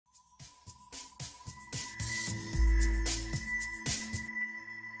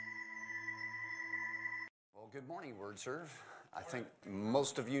morning, Word Serve. I think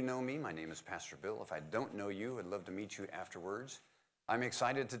most of you know me. My name is Pastor Bill. If I don't know you, I'd love to meet you afterwards. I'm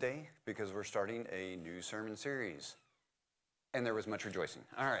excited today because we're starting a new sermon series. And there was much rejoicing.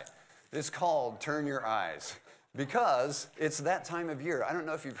 All right. It's called Turn Your Eyes because it's that time of year. I don't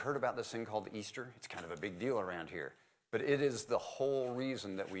know if you've heard about this thing called Easter. It's kind of a big deal around here. But it is the whole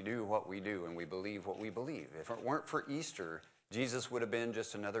reason that we do what we do and we believe what we believe. If it weren't for Easter, Jesus would have been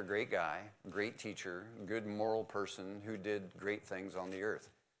just another great guy, great teacher, good moral person who did great things on the earth.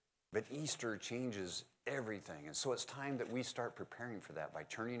 But Easter changes everything. And so it's time that we start preparing for that by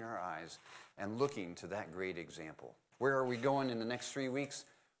turning our eyes and looking to that great example. Where are we going in the next 3 weeks?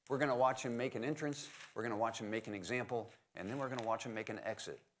 We're going to watch him make an entrance. We're going to watch him make an example. And then we're going to watch him make an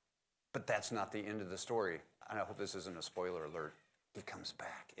exit. But that's not the end of the story. I hope this isn't a spoiler alert. He comes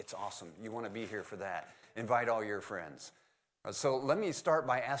back. It's awesome. You want to be here for that. Invite all your friends. So let me start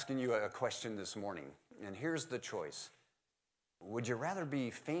by asking you a question this morning. And here's the choice. Would you rather be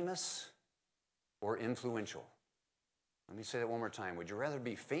famous or influential? Let me say that one more time. Would you rather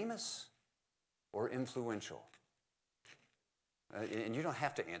be famous or influential? And you don't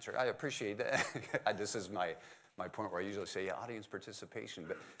have to answer. I appreciate that. This is my point where I usually say audience participation.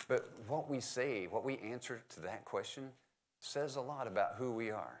 But what we say, what we answer to that question says a lot about who we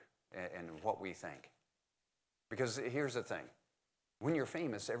are and what we think. Because here's the thing. When you're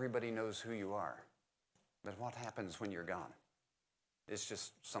famous, everybody knows who you are. But what happens when you're gone? It's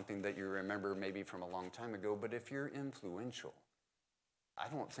just something that you remember maybe from a long time ago. But if you're influential, I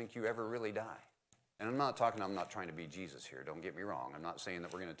don't think you ever really die. And I'm not trying to be Jesus here. Don't get me wrong. I'm not saying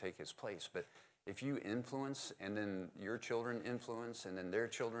that we're going to take his place. But if you influence and then your children influence and then their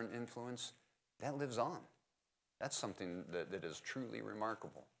children influence, that lives on. That's something that is truly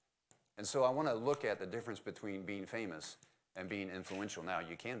remarkable. And so I want to look at the difference between being famous and being influential. Now,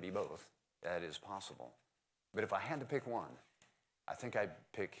 you can be both. That is possible. But if I had to pick one, I think I'd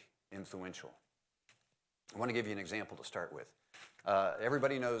pick influential. I want to give you an example to start with.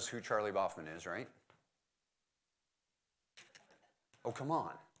 Everybody knows who Charlie Boffman is, right? Oh, come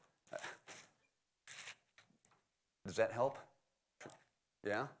on. Does that help?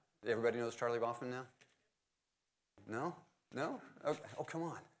 Yeah? Everybody knows Charlie Boffman now? No? No? Okay. Oh, come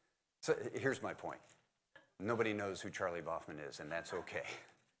on. So here's my point. Nobody knows who Charlie Boffman is, and that's okay.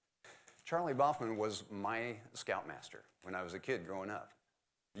 Charlie Boffman was my scoutmaster when I was a kid growing up.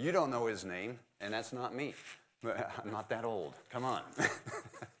 You don't know his name, and that's not me. I'm not that old. Come on.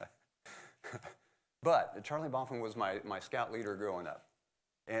 But Charlie Boffman was my scout leader growing up.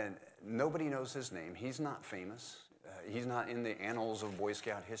 And nobody knows his name. He's not famous. He's not in the annals of Boy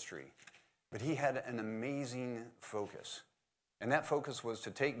Scout history. But he had an amazing focus. And that focus was to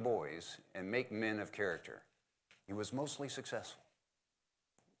take boys and make men of character. He was mostly successful.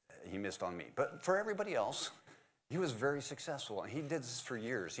 He missed on me. But for everybody else, he was very successful. And he did this for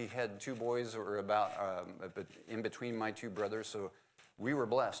years. He had 2 boys that were about in between my 2 brothers. So we were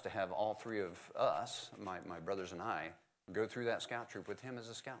blessed to have all 3 of us, my brothers and I, go through that scout troop with him as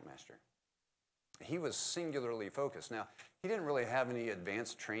a scoutmaster. He was singularly focused. Now, he didn't really have any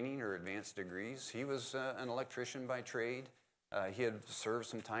advanced training or advanced degrees. He was an electrician by trade. He had served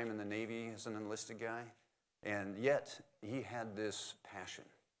some time in the Navy as an enlisted guy. And yet, he had this passion.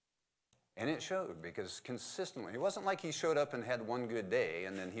 And it showed because consistently, it wasn't like he showed up and had one good day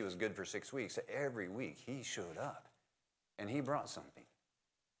and then he was good for 6 weeks. Every week, he showed up. And he brought something.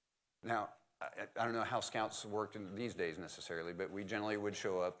 Now, I don't know how scouts worked in these days necessarily, but we generally would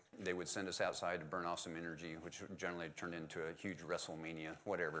show up. They would send us outside to burn off some energy, which generally turned into a huge WrestleMania,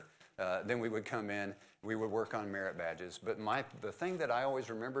 whatever. Then we would come in. We would work on merit badges. But the thing that I always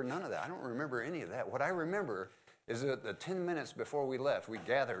remember, none of that. I don't remember any of that. What I remember is that the 10 minutes before we left, we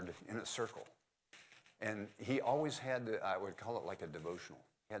gathered in a circle. And he always had, I would call it like a devotional.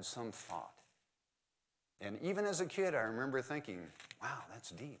 He had some thought. And even as a kid, I remember thinking, wow,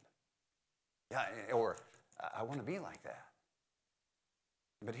 that's deep. Yeah, or I want to be like that.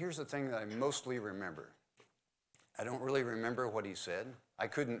 But here's the thing that I mostly remember. I don't really remember what he said. I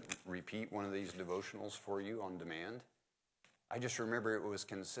couldn't repeat one of these devotionals for you on demand. I just remember it was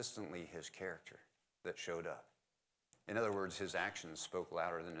consistently his character that showed up. In other words, his actions spoke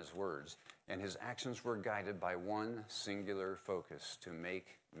louder than his words, and his actions were guided by one singular focus: to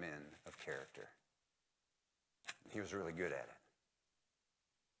make men of character. He was really good at it.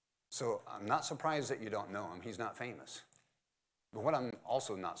 So I'm not surprised that you don't know him. He's not famous. But what I'm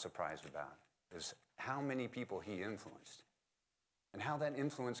also not surprised about is how many people he influenced and how that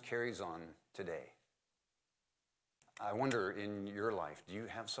influence carries on today. I wonder in your life, do you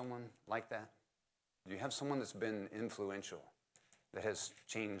have someone like that? Do you have someone that's been influential, that has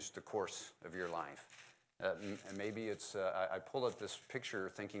changed the course of your life? Maybe it's, I pulled up this picture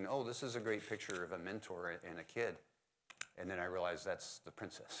thinking, oh, this is a great picture of a mentor and a kid. And then I realized that's the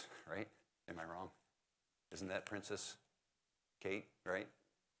princess, right? Am I wrong? Isn't that Princess Kate, right?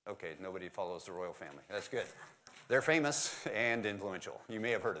 Okay, nobody follows the royal family. That's good. They're famous and influential. You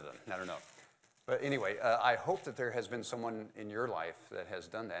may have heard of them. I don't know. But anyway, I hope that there has been someone in your life that has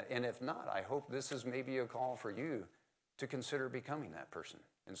done that. And if not, I hope this is maybe a call for you to consider becoming that person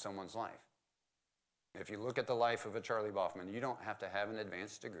in someone's life. If you look at the life of a Charlie Boffman, you don't have to have an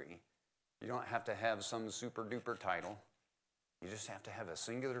advanced degree. You don't have to have some super duper title. You just have to have a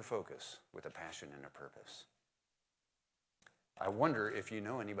singular focus with a passion and a purpose. I wonder if you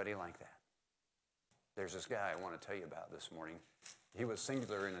know anybody like that. There's this guy I want to tell you about this morning. He was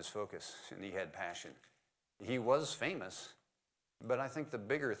singular in his focus, and he had passion. He was famous, but I think the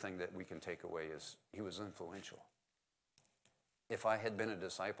bigger thing that we can take away is he was influential. If I had been a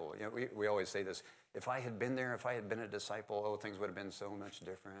disciple, we always say this, if I had been there, if I had been a disciple, oh, things would have been so much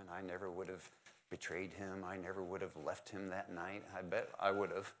different. I never would have betrayed him. I never would have left him that night. I bet I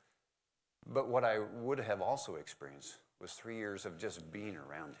would have. But what I would have also experienced was 3 years of just being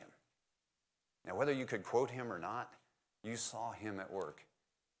around him. Now, whether you could quote him or not, you saw him at work,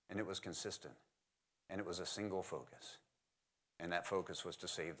 and it was consistent, and it was a single focus, and that focus was to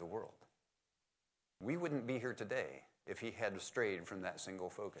save the world. We wouldn't be here today if he had strayed from that single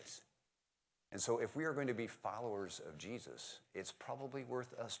focus. And so if we are going to be followers of Jesus, it's probably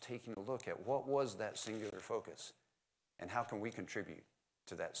worth us taking a look at what was that singular focus, and how can we contribute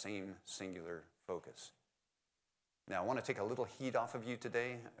to that same singular focus. Now, I want to take a little heat off of you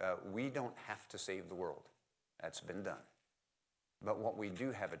today. We don't have to save the world. That's been done. But what we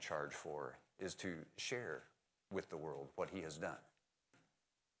do have a charge for is to share with the world what he has done.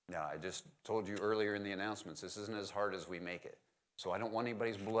 Now, I just told you earlier in the announcements, this isn't as hard as we make it. So I don't want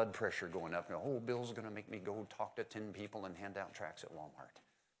anybody's blood pressure going up. Oh, Bill's going to make me go talk to 10 people and hand out tracts at Walmart.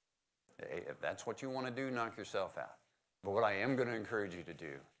 Hey, if that's what you want to do, knock yourself out. But what I am going to encourage you to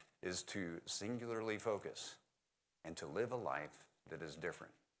do is to singularly focus and to live a life that is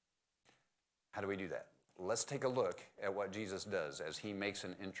different. How do we do that? Let's take a look at what Jesus does as he makes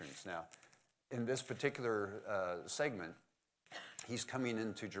an entrance. Now, in this particular segment, he's coming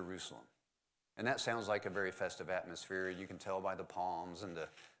into Jerusalem. And that sounds like a very festive atmosphere. You can tell by the palms and the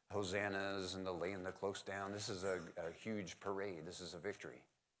hosannas and the laying the cloaks down. This is a huge parade. This is a victory.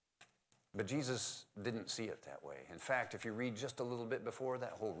 But Jesus didn't see it that way. In fact, if you read just a little bit before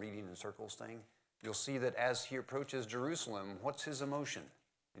that whole reading in circles thing, you'll see that as he approaches Jerusalem, what's his emotion?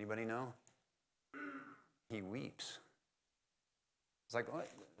 Anybody know? He weeps. It's like, what?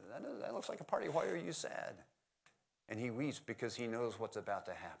 That looks like a party. Why are you sad? And he weeps because he knows what's about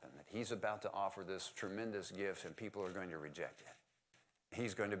to happen, that he's about to offer this tremendous gift and people are going to reject it.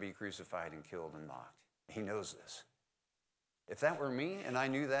 He's going to be crucified and killed and mocked. He knows this. If that were me and I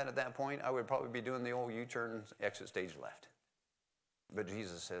knew that at that point, I would probably be doing the old U-turn, exit stage left. But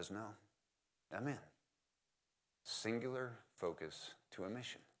Jesus says, no, I'm in. Singular focus to a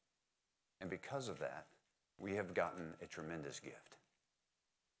mission. And because of that, we have gotten a tremendous gift.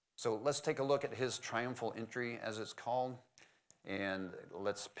 So let's take a look at his triumphal entry, as it's called, and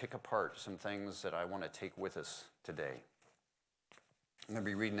let's pick apart some things that I want to take with us today. I'm going to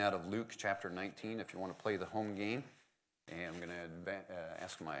be reading out of Luke chapter 19 if you want to play the home game. And I'm going to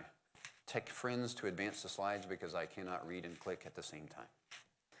ask my tech friends to advance the slides because I cannot read and click at the same time.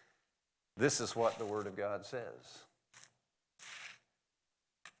 This is what the Word of God says.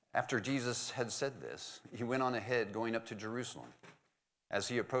 After Jesus had said this, he went on ahead going up to Jerusalem. As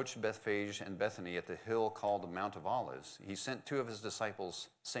he approached Bethphage and Bethany at the hill called the Mount of Olives, he sent 2 of his disciples,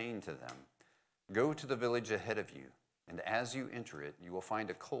 saying to them, "Go to the village ahead of you, and as you enter it, you will find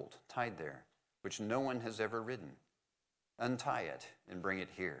a colt tied there, which no one has ever ridden. Untie it and bring it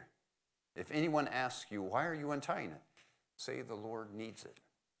here. If anyone asks you, 'Why are you untying it?' say, 'The Lord needs it.'"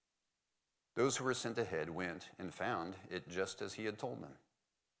 Those who were sent ahead went and found it just as he had told them.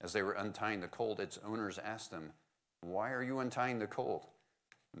 As they were untying the colt, its owners asked them, "Why are you untying the colt?"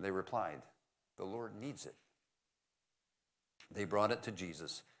 They replied, "The Lord needs it." They brought it to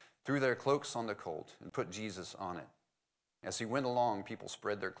Jesus, threw their cloaks on the colt, and put Jesus on it. As he went along, people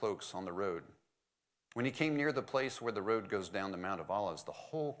spread their cloaks on the road. When he came near the place where the road goes down the Mount of Olives, the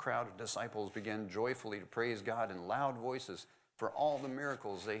whole crowd of disciples began joyfully to praise God in loud voices for all the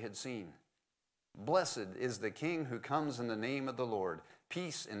miracles they had seen. "Blessed is the King who comes in the name of the Lord,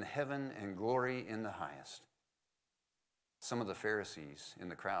 peace in heaven and glory in the highest." Some of the Pharisees in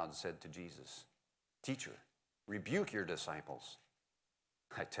the crowd said to Jesus, "Teacher, rebuke your disciples."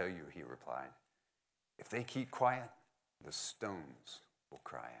 "I tell you," he replied, "if they keep quiet, the stones will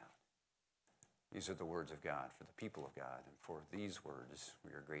cry out." These are the words of God for the people of God, and for these words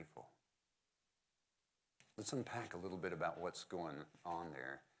we are grateful. Let's unpack a little bit about what's going on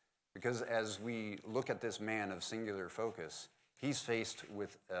there. Because as we look at this man of singular focus, he's faced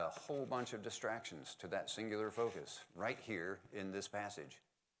with a whole bunch of distractions to that singular focus right here in this passage.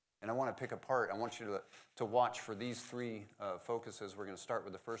 And I want to pick apart, I want you to watch for these three focuses. We're going to start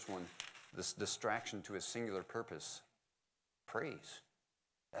with the first one, this distraction to a singular purpose, praise.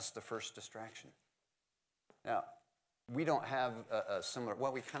 That's the first distraction. Now, we don't have a similar,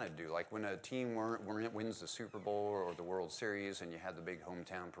 well, we kind of do. Like when a team wins the Super Bowl or the World Series and you have the big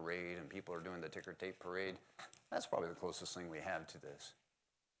hometown parade and people are doing the ticker tape parade, that's probably the closest thing we have to this.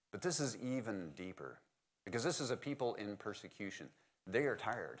 But this is even deeper because this is a people in persecution. They are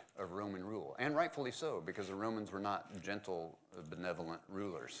tired of Roman rule, and rightfully so, because the Romans were not gentle, benevolent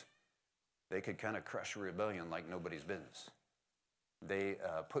rulers. They could kind of crush a rebellion like nobody's business. They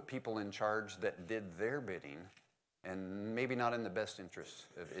put people in charge that did their bidding, and maybe not in the best interest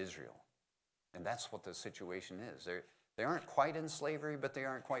of Israel. And that's what the situation is. They aren't quite in slavery, but they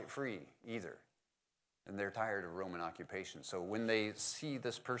aren't quite free either. And they're tired of Roman occupation. So when they see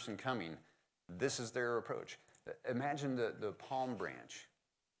this person coming, this is their approach. Imagine the palm branch.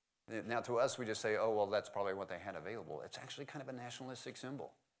 Now to us, we just say, oh, well, that's probably what they had available. It's actually kind of a nationalistic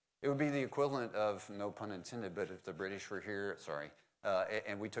symbol. It would be the equivalent of, no pun intended, but if the British were here,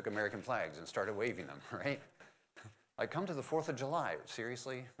 and we took American flags and started waving them, right? Like, come to the 4th of July.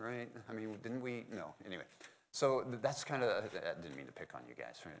 Seriously, right? I mean, didn't we? No. Anyway, so that's kind of, I didn't mean to pick on you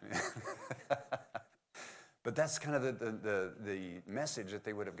guys, right? But that's kind of the message that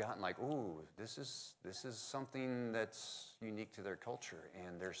they would have gotten, like, ooh, this is something that's unique to their culture,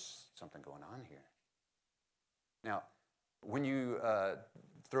 and there's something going on here. Now, when you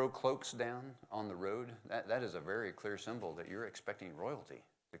throw cloaks down on the road, that is a very clear symbol that you're expecting royalty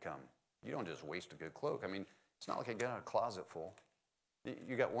to come. You don't just waste a good cloak. I mean, it's not like you got a closet full.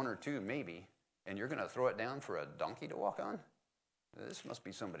 You got one or two, maybe, and you're going to throw it down for a donkey to walk on? This must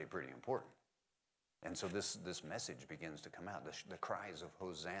be somebody pretty important. And so this message begins to come out, the cries of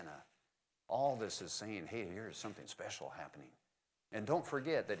Hosanna. All this is saying, hey, here's something special happening. And don't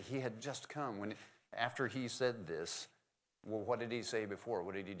forget that he had just come. After he said this, well, what did he say before?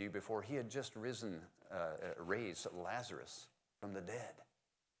 What did he do before? He had just raised Lazarus from the dead.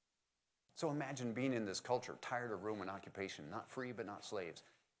 So imagine being in this culture, tired of Roman occupation, not free but not slaves.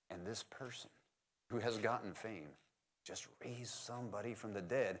 And this person who has gotten fame just raised somebody from the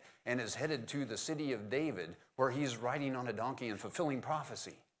dead and is headed to the city of David where he's riding on a donkey and fulfilling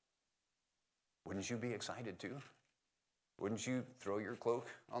prophecy. Wouldn't you be excited too? Wouldn't you throw your cloak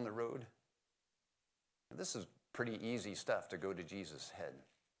on the road? This is pretty easy stuff to go to Jesus' head,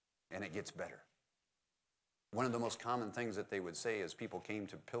 and it gets better. One of the most common things that they would say as people came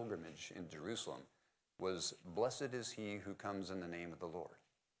to pilgrimage in Jerusalem was, blessed is he who comes in the name of the Lord.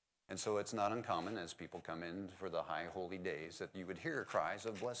 And so it's not uncommon as people come in for the high holy days that you would hear cries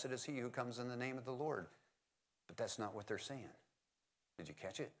of, blessed is he who comes in the name of the Lord. But that's not what they're saying. Did you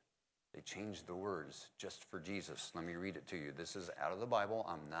catch it? They changed the words just for Jesus. Let me read it to you. This is out of the Bible.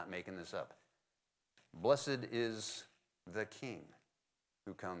 I'm not making this up. Blessed is the King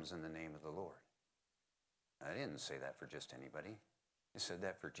who comes in the name of the Lord. I didn't say that for just anybody. I said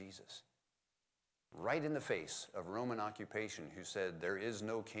that for Jesus. Right in the face of Roman occupation, who said, there is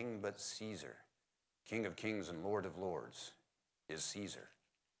no king but Caesar. King of kings and Lord of lords is Caesar.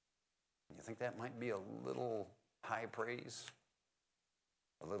 You think that might be a little high praise?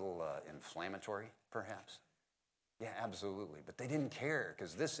 A little inflammatory, perhaps? Yeah, absolutely. But they didn't care,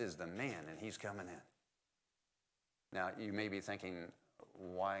 because this is the man, and he's coming in. Now, you may be thinking,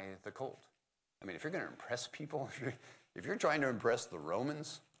 why the colt? I mean, if you're going to impress people, if you're trying to impress the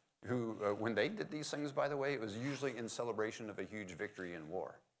Romans, who, when they did these things, by the way, it was usually in celebration of a huge victory in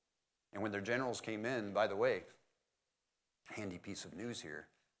war. And when their generals came in, by the way, handy piece of news here,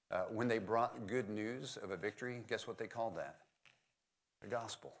 when they brought good news of a victory, guess what they called that? The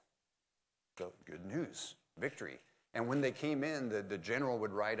gospel. So good news, victory. And when they came in, the general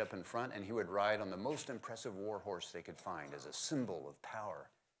would ride up in front, and he would ride on the most impressive war horse they could find as a symbol of power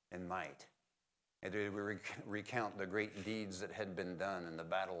and might. And they would recount the great deeds that had been done and the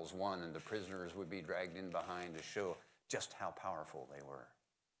battles won, and the prisoners would be dragged in behind to show just how powerful they were.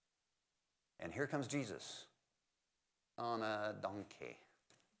 And here comes Jesus on a donkey.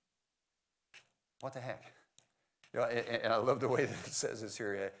 What the heck? You know, and I love the way that it says this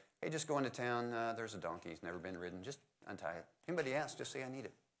here. Hey, just go into town. There's a donkey. He's never been ridden. Just untie it. Anybody asks, just say I need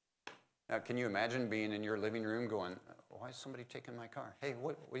it. Now, can you imagine being in your living room going, why is somebody taking my car? Hey,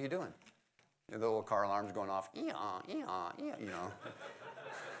 what are you doing? The little car alarm's going off, you know.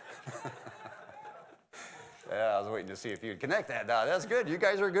 Yeah, I was waiting to see if you'd connect that. Now, that's good. You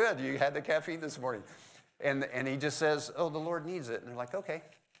guys are good. You had the caffeine this morning. And he just says, oh, the Lord needs it. And they're like, okay.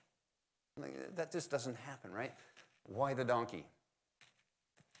 That just doesn't happen, right? Why the donkey?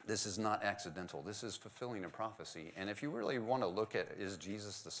 This is not accidental. This is fulfilling a prophecy. And if you really want to look at, is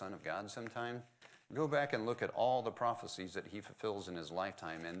Jesus the Son of God sometime? Go back and look at all the prophecies that he fulfills in his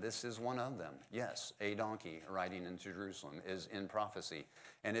lifetime, and this is one of them. Yes, a donkey riding into Jerusalem is in prophecy.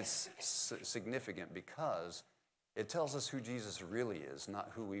 And it's significant because it tells us who Jesus really is, not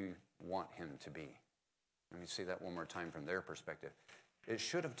who we want him to be. Let me say that one more time from their perspective. It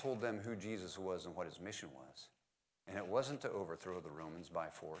should have told them who Jesus was and what his mission was. And it wasn't to overthrow the Romans by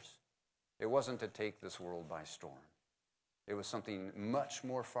force. It wasn't to take this world by storm. It was something much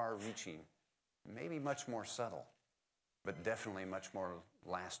more far-reaching, maybe much more subtle, but definitely much more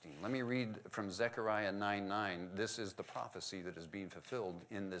lasting. Let me read from Zechariah 9:9. This is the prophecy that is being fulfilled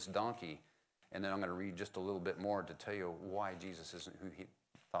in this donkey. And then I'm going to read just a little bit more to tell you why Jesus isn't who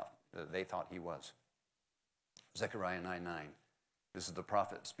they thought he was. Zechariah 9:9. This is the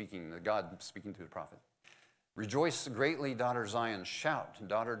prophet speaking, God speaking to the prophet. Rejoice greatly, daughter Zion. Shout,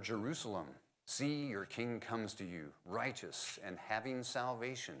 daughter Jerusalem. See, your king comes to you, righteous and having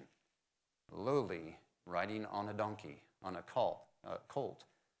salvation, lowly, riding on a donkey, on a colt,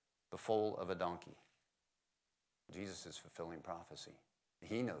 the foal of a donkey. Jesus is fulfilling prophecy.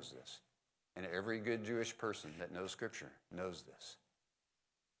 He knows this. And every good Jewish person that knows Scripture knows this.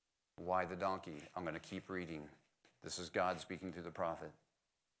 Why the donkey? I'm going to keep reading. This is God speaking to the prophet.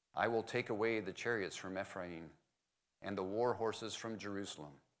 I will take away the chariots from Ephraim and the war horses from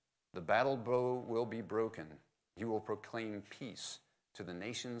Jerusalem. The battle bow will be broken. He will proclaim peace to the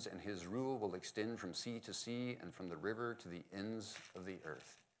nations, and his rule will extend from sea to sea and from the river to the ends of the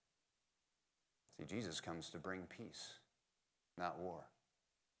earth. See, Jesus comes to bring peace, not war.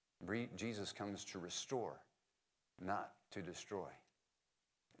 Jesus comes to restore, not to destroy.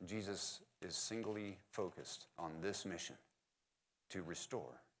 Jesus is singly focused on this mission, to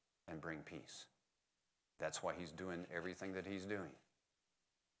restore and bring peace. That's why he's doing everything that he's doing.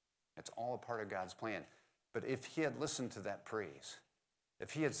 It's all a part of God's plan. But if he had listened to that praise,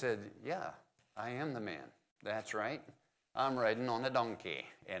 if he had said, yeah, I am the man, that's right, I'm riding on a donkey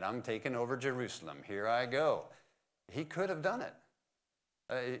and I'm taking over Jerusalem, here I go, he could have done it.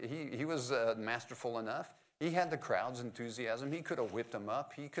 He was masterful enough. He had the crowd's enthusiasm. He could have whipped them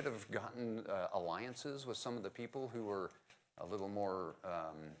up. He could have gotten alliances with some of the people who were a little more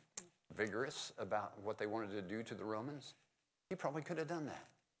vigorous about what they wanted to do to the Romans. He probably could have done that.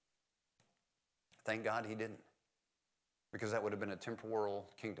 Thank God he didn't, because that would have been a temporal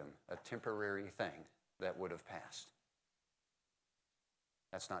kingdom, a temporary thing that would have passed.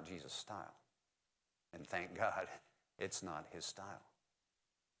 That's not Jesus' style. And thank God it's not his style.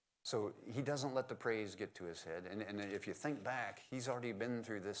 So he doesn't let the praise get to his head. And if you think back, he's already been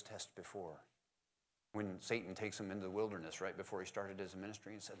through this test before. When Satan takes him into the wilderness right before he started his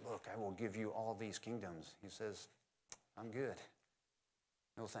ministry and said, look, I will give you all these kingdoms. He says, I'm good.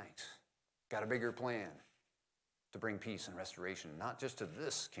 No thanks. Got a bigger plan to bring peace and restoration, not just to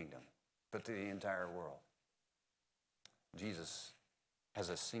this kingdom, but to the entire world. Jesus has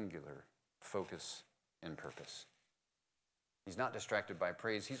a singular focus and purpose. He's not distracted by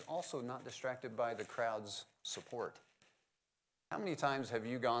praise. He's also not distracted by the crowd's support. How many times have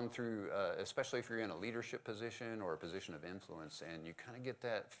you gone through, especially if you're in a leadership position or a position of influence, and you kind of get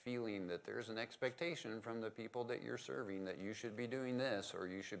that feeling that there's an expectation from the people that you're serving that you should be doing this or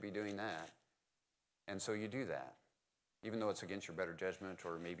you should be doing that. And so you do that, even though it's against your better judgment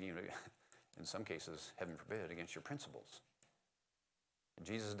or maybe, in some cases, heaven forbid, against your principles.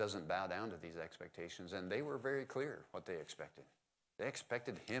 Jesus doesn't bow down to these expectations, and they were very clear what they expected. They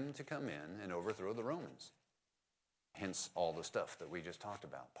expected him to come in and overthrow the Romans. Hence all the stuff that we just talked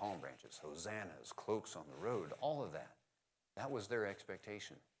about, palm branches, hosannas, cloaks on the road, all of that. That was their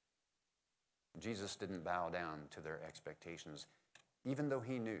expectation. Jesus didn't bow down to their expectations, even though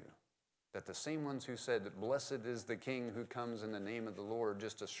he knew that the same ones who said, blessed is the king who comes in the name of the Lord,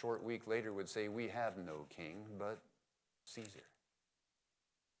 just a short week later would say, we have no king but Caesar.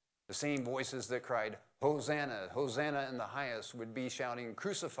 The same voices that cried, Hosanna, Hosanna in the highest, would be shouting,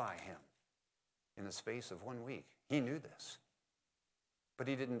 crucify him, in the space of 1 week. He knew this. But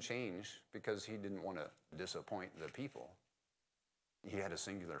he didn't change because he didn't want to disappoint the people. He had a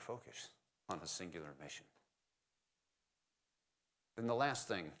singular focus on a singular mission. Then the last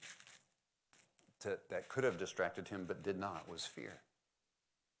thing that could have distracted him but did not was fear.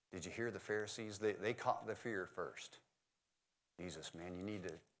 Did you hear the Pharisees? They caught the fear first. Jesus, man, you need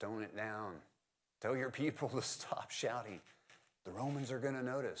to tone it down. Tell your people to stop shouting. The Romans are going to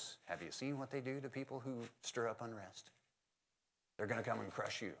notice. Have you seen what they do to people who stir up unrest? They're going to come and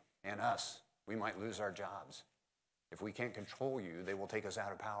crush you and us. We might lose our jobs. If we can't control you, they will take us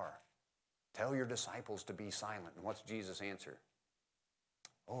out of power. Tell your disciples to be silent. And what's Jesus' answer?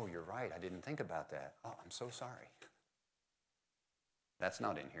 Oh, you're right. I didn't think about that. Oh, I'm so sorry. That's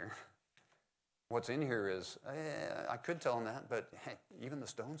not in here. What's in here is, I could tell them that, but hey, even the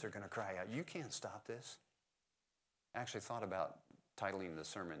stones are going to cry out. You can't stop this. I actually thought about titling the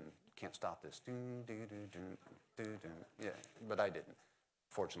sermon, Can't Stop This. Yeah, but I didn't,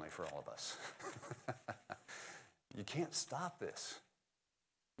 fortunately for all of us. You can't stop this.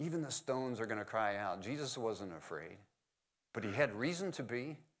 Even the stones are going to cry out. Jesus wasn't afraid, but he had reason to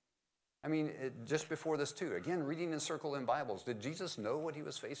be. I mean, just before this too, again, reading in circle in Bibles, did Jesus know what he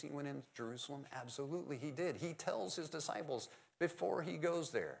was facing when in Jerusalem? Absolutely, he did. He tells his disciples before he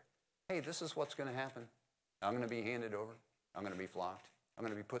goes there, hey, this is what's going to happen. I'm going to be handed over. I'm going to be flogged. I'm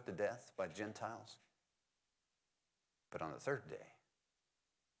going to be put to death by Gentiles. But on the third day,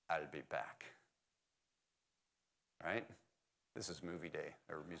 I'll be back. Right? This is movie day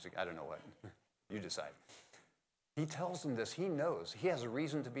or music. I don't know what. You decide. He tells them this. He knows. He has a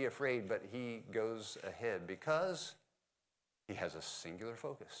reason to be afraid, but he goes ahead because he has a singular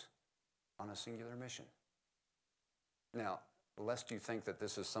focus on a singular mission. Now, lest you think that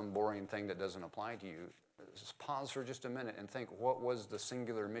this is some boring thing that doesn't apply to you, just pause for just a minute and think, what was the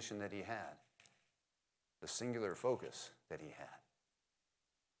singular mission that he had? The singular focus that he had.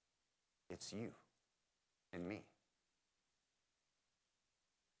 It's you and me.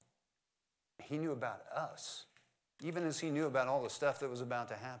 He knew about us, even as he knew about all the stuff that was about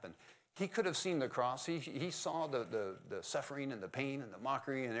to happen. He could have seen the cross. He saw the suffering and the pain and the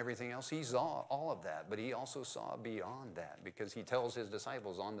mockery and everything else. He saw all of that, but he also saw beyond that because he tells his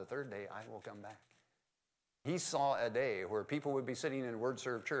disciples, on the third day, I will come back. He saw a day where people would be sitting in Word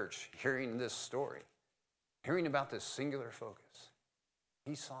Serve Church hearing this story, hearing about this singular focus.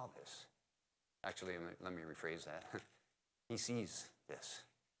 He saw this. Actually, let me rephrase that. He sees this.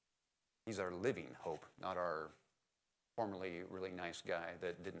 He's our living hope, not our formerly really nice guy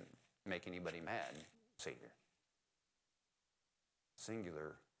that didn't make anybody mad Savior.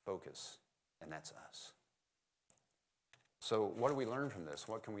 Singular focus, and that's us. So what do we learn from this?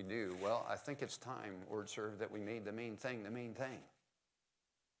 What can we do? Well, I think it's time, Word Serve, that we made the main thing the main thing.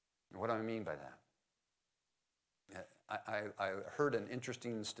 And what do I mean by that? I heard an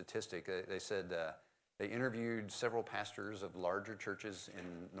interesting statistic. They said they interviewed several pastors of larger churches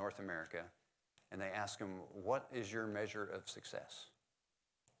in North America, and they asked them, what is your measure of success?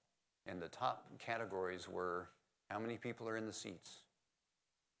 And the top categories were how many people are in the seats,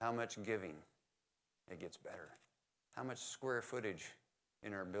 how much giving, it gets better, how much square footage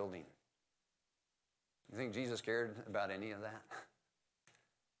in our building. You think Jesus cared about any of that?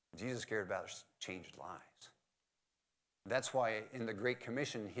 Jesus cared about changed lives. That's why in the Great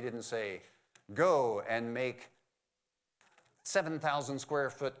Commission, he didn't say, go and make 7,000 square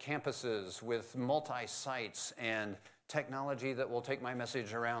foot campuses with multi-sites and technology that will take my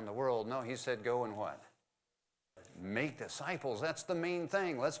message around the world. No, he said, go and what? Make disciples. That's the main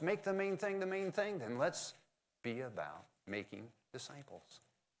thing. Let's make the main thing the main thing. Then let's be about making disciples.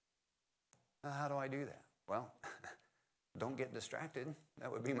 Now, how do I do that? Well, don't get distracted.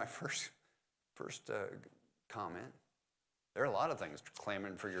 That would be my first comment. There are a lot of things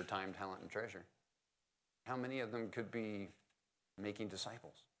clamoring for your time, talent, and treasure. How many of them could be making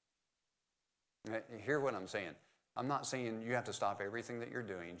disciples? Hear what I'm saying. I'm not saying you have to stop everything that you're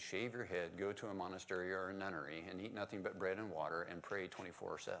doing, shave your head, go to a monastery or a nunnery, and eat nothing but bread and water and pray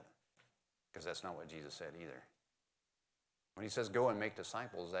 24/7. Because that's not what Jesus said either. When he says go and make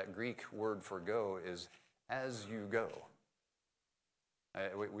disciples, that Greek word for go is as you go.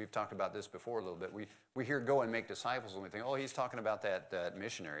 We've talked about this before a little bit. We hear go and make disciples and we think, oh, he's talking about that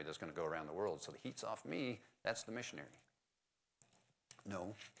missionary that's going to go around the world. So the heat's off me, that's the missionary.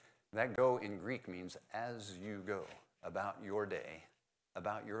 No, that go in Greek means as you go about your day,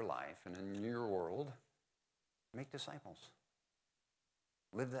 about your life, and in your world, make disciples.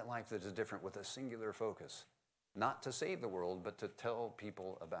 Live that life that is different with a singular focus, not to save the world, but to tell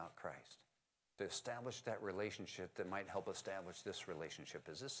people about Christ. To establish that relationship that might help establish this relationship.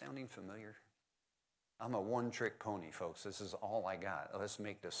 Is this sounding familiar? I'm a one-trick pony, folks. This is all I got. Let's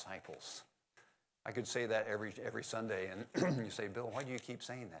make disciples. I could say that every Sunday, and you say, Bill, why do you keep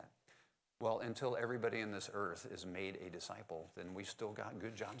saying that? Well, until everybody in this earth is made a disciple, then we still got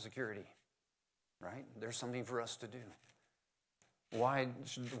good job security, right? There's something for us to do. Why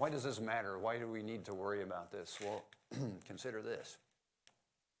does this matter? Why do we need to worry about this? Well, consider this.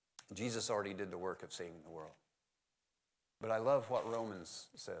 Jesus already did the work of saving the world. But I love what Romans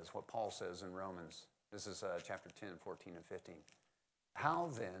says, what Paul says in Romans. This is chapter 10, 14, and 15. How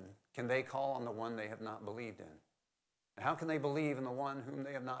then can they call on the one they have not believed in? And how can they believe in the one whom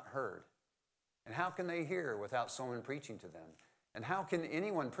they have not heard? And how can they hear without someone preaching to them? And how can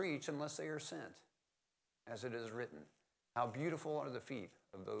anyone preach unless they are sent? As it is written, how beautiful are the feet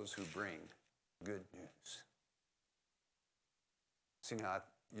of those who bring good news. See, now,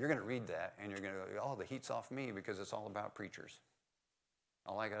 you're going to read that, and you're going to go, oh, the heat's off me because it's all about preachers.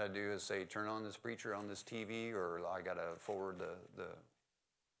 All I got to do is say, turn on this preacher on this TV, or I got to forward the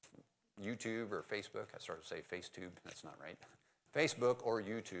YouTube or Facebook. I started to say FaceTube. That's not right. Facebook or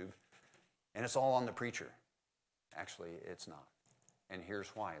YouTube, and it's all on the preacher. Actually, it's not. And here's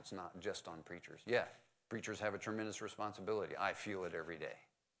why. It's not just on preachers. Yeah, preachers have a tremendous responsibility. I feel it every day.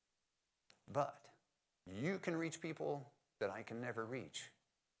 But you can reach people that I can never reach.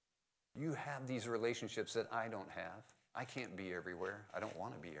 You have these relationships that I don't have. I can't be everywhere. I don't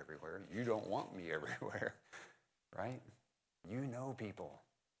want to be everywhere. You don't want me everywhere, right? You know people.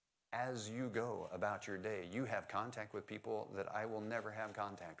 As you go about your day, you have contact with people that I will never have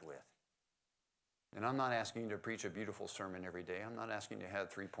contact with. And I'm not asking you to preach a beautiful sermon every day. I'm not asking you to have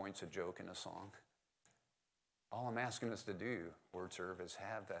 3 points, a joke, and a song. All I'm asking us to do, Word Serve, is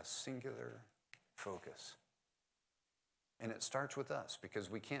have that singular focus. And it starts with us, because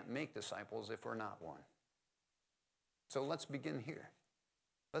we can't make disciples if we're not one. So let's begin here.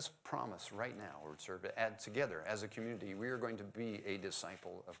 Let's promise right now, Word Serve, to add together as a community, we are going to be a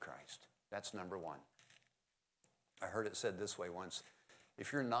disciple of Christ. That's number one. I heard it said this way once.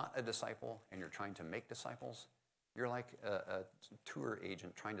 If you're not a disciple and you're trying to make disciples, you're like a tour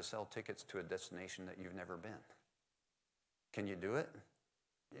agent trying to sell tickets to a destination that you've never been. Can you do it?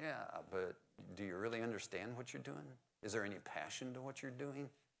 Yeah, but do you really understand what you're doing? Is there any passion to what you're doing?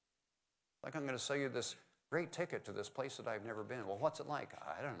 Like, I'm going to sell you this great ticket to this place that I've never been. Well, what's it like?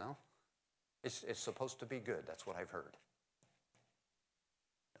 I don't know. It's supposed to be good. That's what I've heard.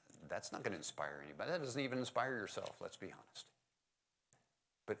 That's not going to inspire anybody. That doesn't even inspire yourself, let's be honest.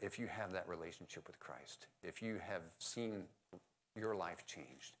 But if you have that relationship with Christ, if you have seen your life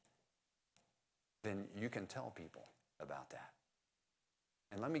changed, then you can tell people about that.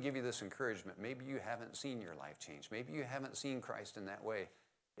 And let me give you this encouragement. Maybe you haven't seen your life change. Maybe you haven't seen Christ in that way.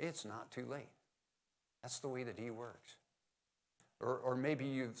 It's not too late. That's the way that he works. Or maybe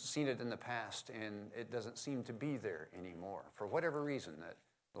you've seen it in the past and it doesn't seem to be there anymore. For whatever reason, that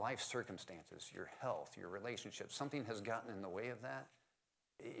life circumstances, your health, your relationships, something has gotten in the way of that.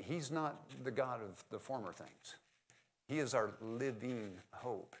 He's not the God of the former things. He is our living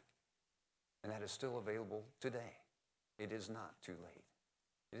hope. And that is still available today. It is not too late.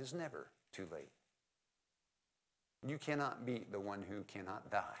 It is never too late. You cannot beat the one who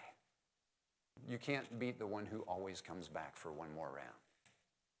cannot die. You can't beat the one who always comes back for one more round.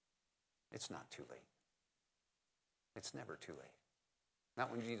 It's not too late. It's never too late.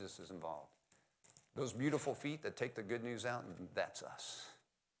 Not when Jesus is involved. Those beautiful feet that take the good news out, that's us.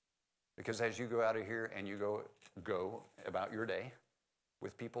 Because as you go out of here and you go about your day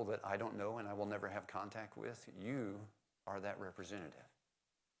with people that I don't know and I will never have contact with, you are that representative.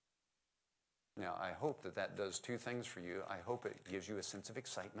 Now, I hope that that does two things for you. I hope it gives you a sense of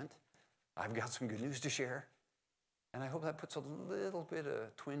excitement. I've got some good news to share. And I hope that puts a little bit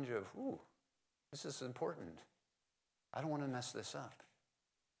of twinge of, ooh, this is important. I don't want to mess this up.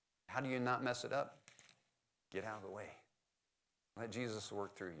 How do you not mess it up? Get out of the way. Let Jesus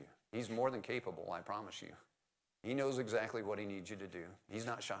work through you. He's more than capable, I promise you. He knows exactly what he needs you to do. He's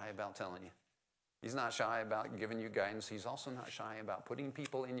not shy about telling you. He's not shy about giving you guidance. He's also not shy about putting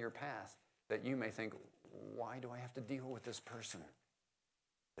people in your path that you may think, why do I have to deal with this person?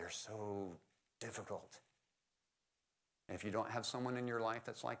 They're so difficult. And if you don't have someone in your life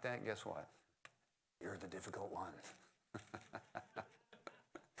that's like that, guess what? You're the difficult one.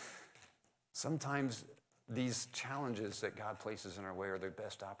 Sometimes these challenges that God places in our way are the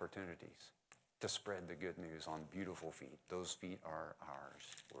best opportunities to spread the good news on beautiful feet. Those feet are ours,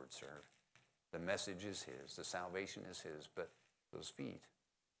 Word Serve. The message is his. The salvation is his. But those feet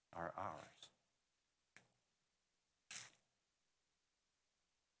are ours.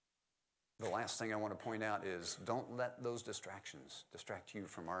 The last thing I want to point out is don't let those distractions distract you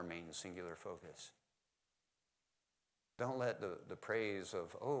from our main singular focus. Don't let the praise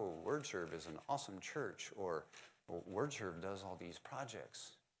of, oh, Word Serve is an awesome church, or well, Word Serve does all these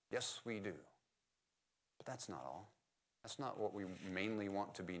projects. Yes, we do. But that's not all. That's not what we mainly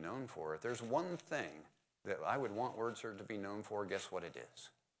want to be known for. If there's one thing that I would want Word Serve to be known for, guess what it is?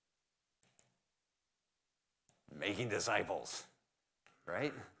 Making disciples,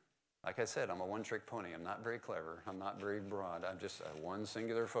 right? Like I said, I'm a one-trick pony. I'm not very clever. I'm not very broad. I'm just a one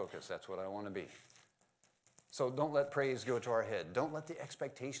singular focus. That's what I want to be. So don't let praise go to our head. Don't let the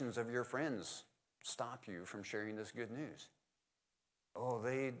expectations of your friends stop you from sharing this good news. Oh,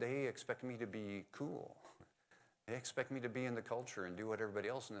 they expect me to be cool. They expect me to be in the culture and do what everybody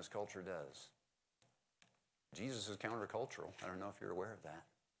else in this culture does. Jesus is countercultural. I don't know if you're aware of that.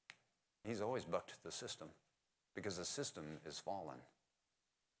 He's always bucked the system because the system is fallen.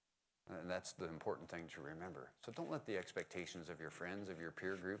 And that's the important thing to remember. So don't let the expectations of your friends, of your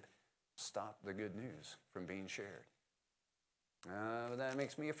peer group, stop the good news from being shared. That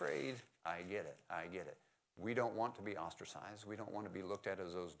makes me afraid. I get it. I get it. We don't want to be ostracized. We don't want to be looked at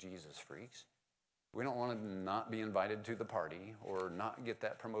as those Jesus freaks. We don't want to not be invited to the party or not get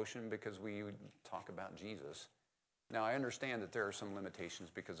that promotion because we talk about Jesus. Now, I understand that there are some limitations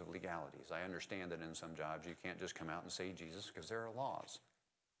because of legalities. I understand that in some jobs you can't just come out and say Jesus because there are laws.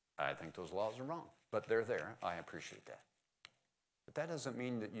 I think those laws are wrong, but they're there. I appreciate that. But that doesn't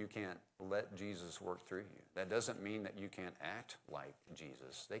mean that you can't let Jesus work through you. That doesn't mean that you can't act like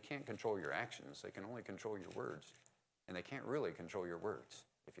Jesus. They can't control your actions. They can only control your words. And they can't really control your words,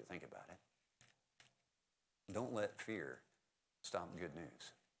 if you think about it. Don't let fear stop good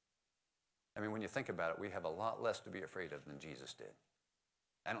news. I mean, when you think about it, we have a lot less to be afraid of than Jesus did.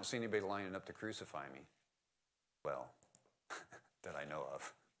 I don't see anybody lining up to crucify me. Well, that I know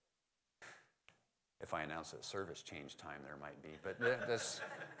of. If I announce that service change time, there might be, but that's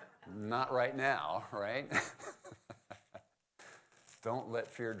not right now, right? Don't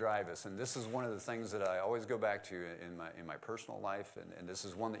let fear drive us. And this is one of the things that I always go back to in my personal life, and this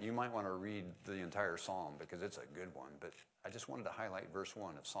is one that you might want to read the entire psalm because it's a good one. But I just wanted to highlight verse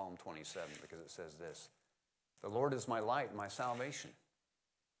 1 of Psalm 27 because it says this: "The Lord is my light and my salvation.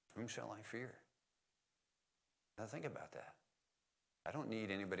 Whom shall I fear?" Now think about that. I don't need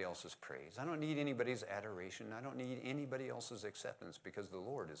anybody else's praise. I don't need anybody's adoration. I don't need anybody else's acceptance because the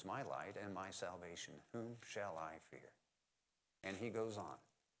Lord is my light and my salvation. Whom shall I fear? And he goes on.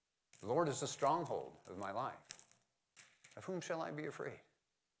 The Lord is the stronghold of my life. Of whom shall I be afraid?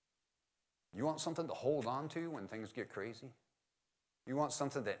 You want something to hold on to when things get crazy? You want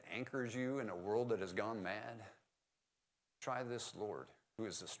something that anchors you in a world that has gone mad? Try this Lord, who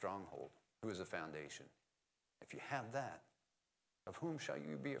is the stronghold, who is the foundation. If you have that, of whom shall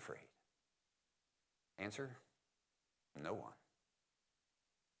you be afraid? Answer, no one.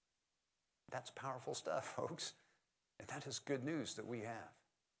 That's powerful stuff, folks. And that is good news that we have.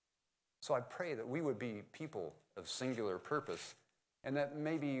 So I pray that we would be people of singular purpose and that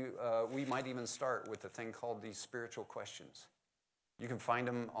maybe we might even start with a thing called these spiritual questions. You can find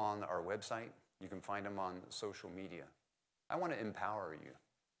them on our website. You can find them on social media. I want to empower you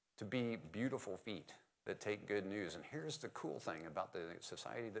to be beautiful feet that take good news. And here's the cool thing about the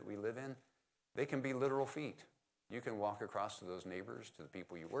society that we live in. They can be literal feet. You can walk across to those neighbors, to the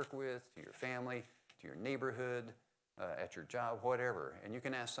people you work with, to your family, to your neighborhood, at your job, whatever. And you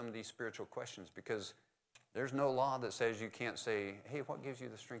can ask some of these spiritual questions because there's no law that says you can't say, hey, what gives you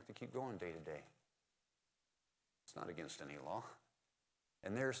the strength to keep going day to day? It's not against any law.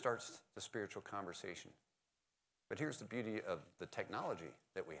 And there starts the spiritual conversation. But here's the beauty of the technology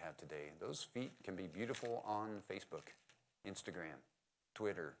that we have today. Those feet can be beautiful on Facebook, Instagram,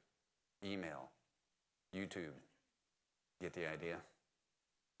 Twitter, email, YouTube. Get the idea?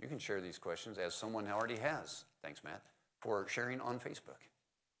 You can share these questions as someone already has, thanks Matt, for sharing on Facebook.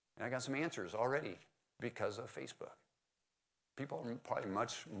 And I got some answers already because of Facebook. People are probably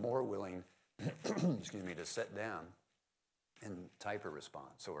much more willing, excuse me, to sit down and type a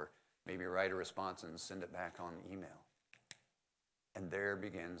response or maybe write a response and send it back on email. And there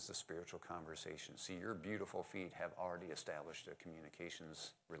begins the spiritual conversation. See, your beautiful feet have already established a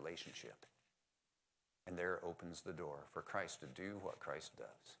communications relationship. And there opens the door for Christ to do what Christ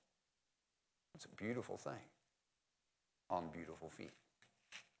does. It's a beautiful thing on beautiful feet.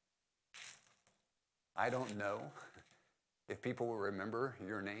 I don't know if people will remember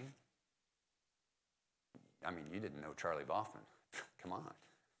your name. I mean, you didn't know Charlie Boffman. Come on.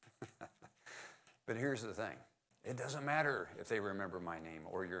 But here's the thing. It doesn't matter if they remember my name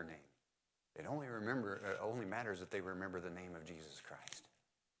or your name. It only matters if they remember the name of Jesus Christ.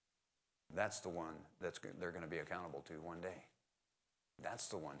 That's the one they're going to be accountable to one day. That's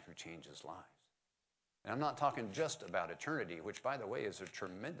the one who changes lives. And I'm not talking just about eternity, which, by the way, is a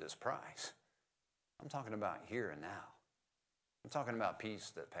tremendous prize. I'm talking about here and now. I'm talking about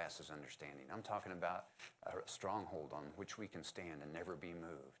peace that passes understanding. I'm talking about a stronghold on which we can stand and never be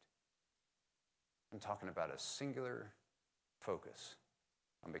moved. I'm talking about a singular focus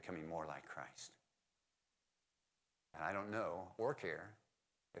on becoming more like Christ. And I don't know or care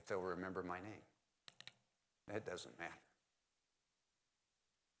if they'll remember my name. It doesn't matter.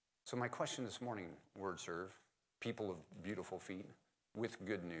 So my question this morning, Word Serve, people of beautiful feet with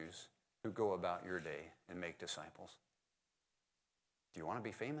good news who go about your day and make disciples. Do you want to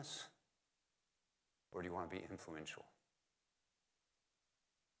be famous? Or do you want to be influential?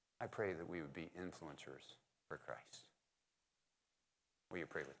 I pray that we would be influencers for Christ. Will you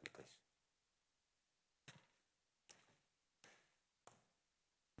pray with me, please?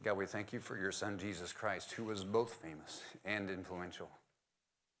 God, we thank you for your Son, Jesus Christ, who was both famous and influential.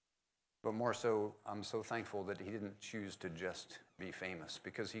 But more so, I'm so thankful that he didn't choose to just be famous,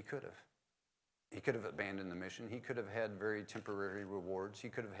 because he could have. He could have abandoned the mission. He could have had very temporary rewards. He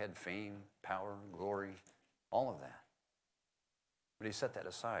could have had fame, power, glory, all of that. But he set that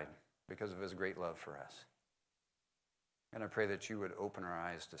aside because of his great love for us. And I pray that you would open our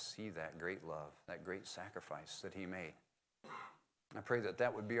eyes to see that great love, that great sacrifice that he made. I pray that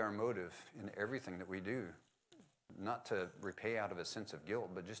that would be our motive in everything that we do, not to repay out of a sense of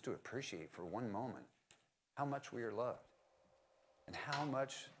guilt, but just to appreciate for one moment how much we are loved and how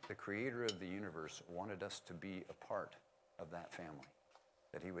much the creator of the universe wanted us to be a part of that family,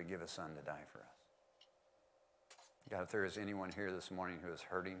 that he would give a son to die for us. God, if there is anyone here this morning who is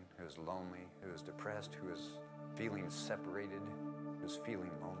hurting, who is lonely, who is depressed, who is feeling separated, who is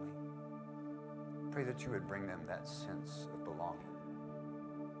feeling lonely, pray that you would bring them that sense of belonging,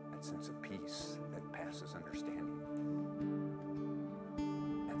 that sense of peace that passes understanding,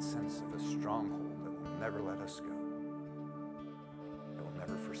 that sense of a stronghold that will never let us go, that will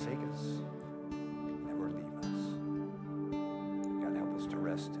never forsake us, never leave us. God, help us to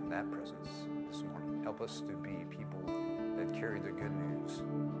rest in that presence this morning. Help us to be people that carry the good news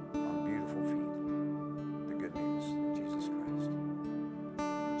on beautiful feet, the good news